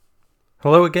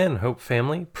Hello again, Hope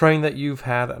family. Praying that you've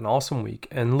had an awesome week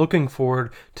and looking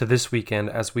forward to this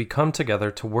weekend as we come together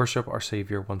to worship our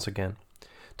Savior once again.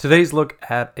 Today's look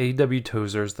at A.W.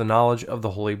 Tozer's The Knowledge of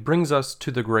the Holy brings us to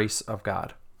the grace of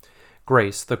God.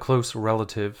 Grace, the close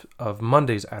relative of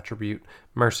Monday's attribute,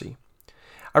 mercy.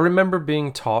 I remember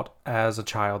being taught as a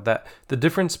child that the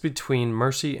difference between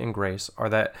mercy and grace are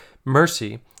that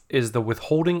mercy is the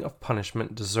withholding of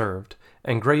punishment deserved,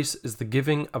 and grace is the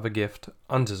giving of a gift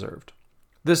undeserved.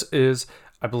 This is,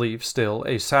 I believe, still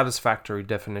a satisfactory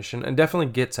definition and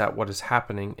definitely gets at what is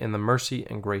happening in the mercy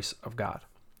and grace of God.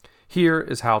 Here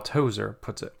is how Tozer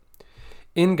puts it.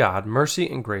 In God, mercy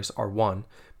and grace are one,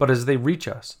 but as they reach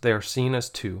us, they are seen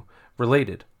as two,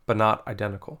 related, but not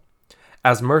identical.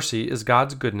 As mercy is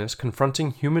God's goodness confronting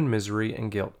human misery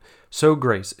and guilt, so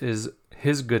grace is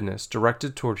His goodness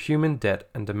directed toward human debt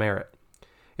and demerit.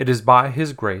 It is by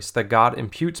His grace that God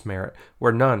imputes merit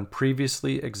where none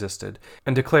previously existed,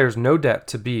 and declares no debt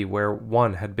to be where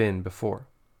one had been before.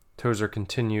 Tozer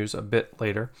continues a bit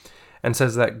later, and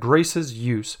says that grace's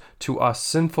use to us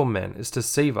sinful men is to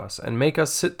save us and make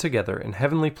us sit together in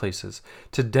heavenly places,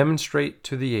 to demonstrate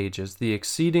to the ages the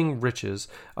exceeding riches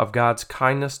of God's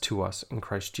kindness to us in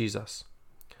Christ Jesus.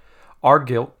 Our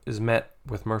guilt is met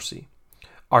with mercy.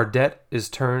 Our debt is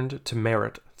turned to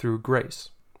merit through grace.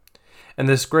 And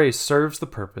this grace serves the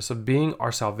purpose of being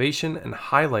our salvation and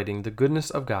highlighting the goodness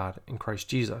of God in Christ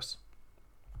Jesus.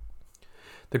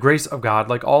 The grace of God,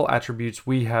 like all attributes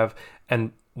we have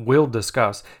and will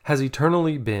discuss, has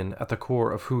eternally been at the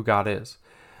core of who God is.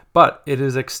 But it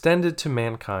is extended to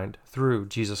mankind through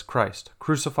Jesus Christ,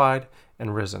 crucified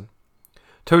and risen.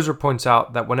 Tozer points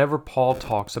out that whenever Paul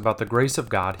talks about the grace of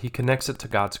God, he connects it to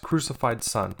God's crucified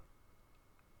Son.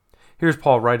 Here's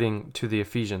Paul writing to the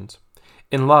Ephesians.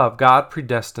 In love, God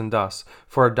predestined us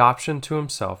for adoption to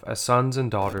Himself as sons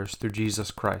and daughters through Jesus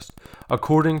Christ,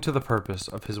 according to the purpose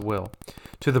of His will,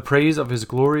 to the praise of His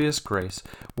glorious grace,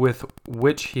 with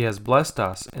which He has blessed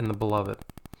us in the Beloved.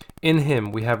 In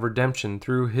Him we have redemption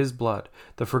through His blood,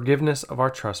 the forgiveness of our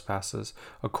trespasses,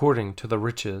 according to the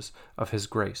riches of His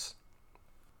grace.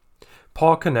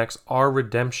 Paul connects our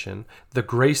redemption, the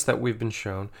grace that we've been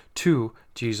shown, to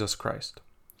Jesus Christ.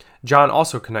 John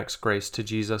also connects grace to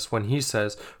Jesus when he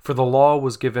says, "For the law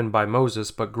was given by Moses,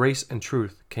 but grace and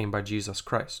truth came by Jesus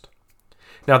Christ."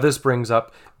 Now this brings us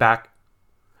back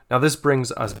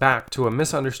to a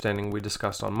misunderstanding we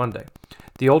discussed on Monday.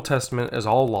 The Old Testament is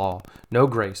all law, no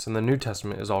grace, and the New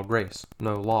Testament is all grace,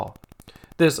 no law.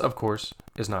 This, of course,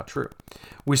 is not true.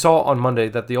 We saw on Monday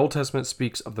that the Old Testament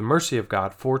speaks of the mercy of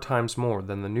God 4 times more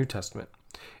than the New Testament.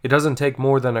 It doesn't take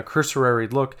more than a cursory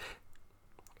look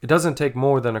at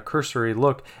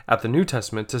the New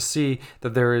Testament to see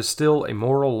that there is still a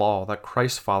moral law that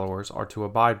Christ's followers are to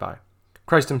abide by.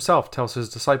 Christ Himself tells His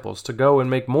disciples to go and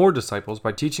make more disciples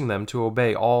by teaching them to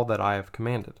obey all that I have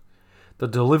commanded. The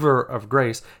deliverer of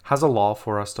grace has a law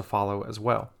for us to follow as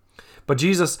well. But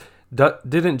Jesus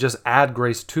didn't just add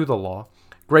grace to the law.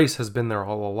 Grace has been there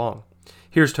all along.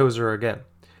 Here's Tozer again.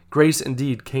 Grace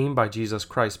indeed came by Jesus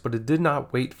Christ, but it did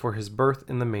not wait for His birth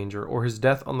in the manger or His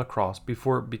death on the cross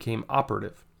before it became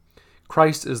operative.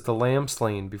 Christ is the Lamb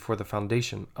slain before the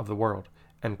foundation of the world.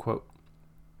 End quote.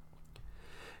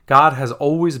 God has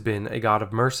always been a God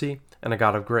of mercy and a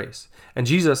God of grace, and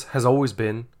Jesus has always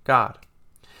been God.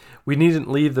 We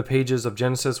needn't leave the pages of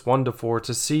Genesis 1-4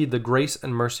 to see the grace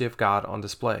and mercy of God on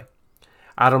display.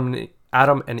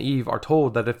 Adam and Eve are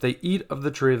told that if they eat of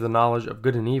the tree of the knowledge of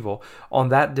good and evil, on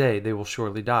that day they will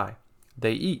surely die.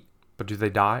 They eat, but do they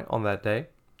die on that day?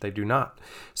 They do not.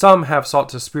 Some have sought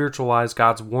to spiritualize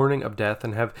God's warning of death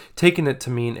and have taken it to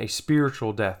mean a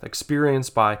spiritual death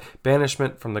experienced by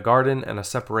banishment from the garden and a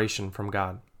separation from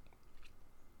God.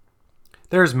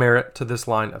 There is merit to this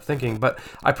line of thinking, but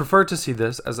I prefer to see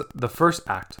this as the first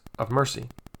act of mercy.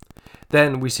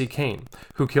 Then we see Cain,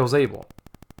 who kills Abel,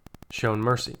 shown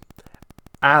mercy.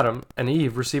 Adam and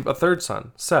Eve receive a third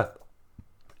son, Seth,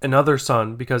 another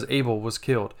son because Abel was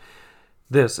killed.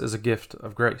 This is a gift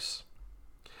of grace.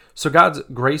 So God's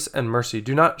grace and mercy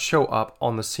do not show up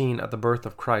on the scene at the birth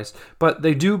of Christ, but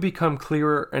they do become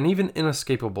clearer and even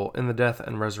inescapable in the death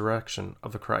and resurrection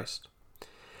of the Christ.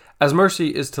 As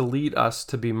mercy is to lead us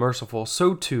to be merciful,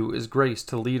 so too is grace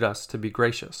to lead us to be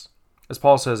gracious. As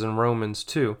Paul says in Romans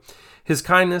 2, His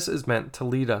kindness is meant to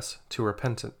lead us to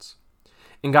repentance.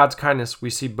 In God's kindness, we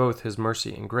see both His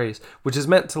mercy and grace, which is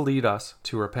meant to lead us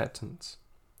to repentance.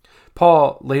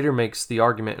 Paul later makes the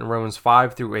argument in Romans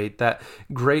 5-8 that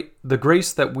the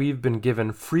grace that we've been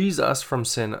given frees us from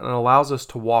sin and allows us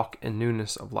to walk in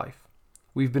newness of life.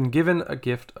 We've been given a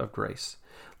gift of grace.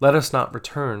 Let us not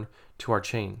return to our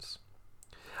chains.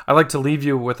 I'd like to leave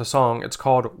you with a song. It's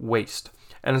called Waste,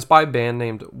 and it's by a band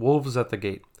named Wolves at the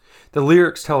Gate. The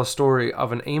lyrics tell a story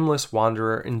of an aimless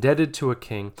wanderer indebted to a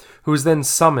king who is then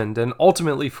summoned and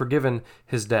ultimately forgiven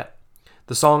his debt.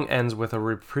 The song ends with a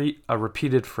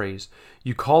repeated phrase.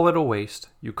 You call it a waste,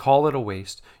 you call it a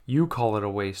waste, you call it a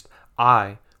waste,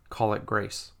 I call it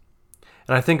grace.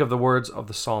 And I think of the words of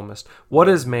the psalmist. What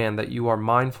is man that you are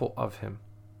mindful of him?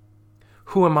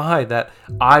 Who am I that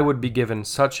I would be given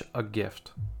such a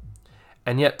gift?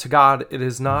 And yet to God it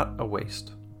is not a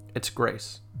waste. It's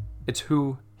grace. It's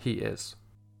who he is.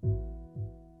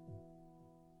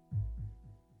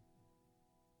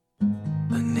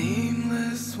 A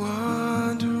nameless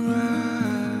wanderer,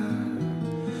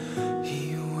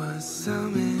 he was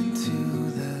summoned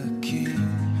to the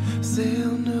king.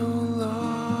 Sail no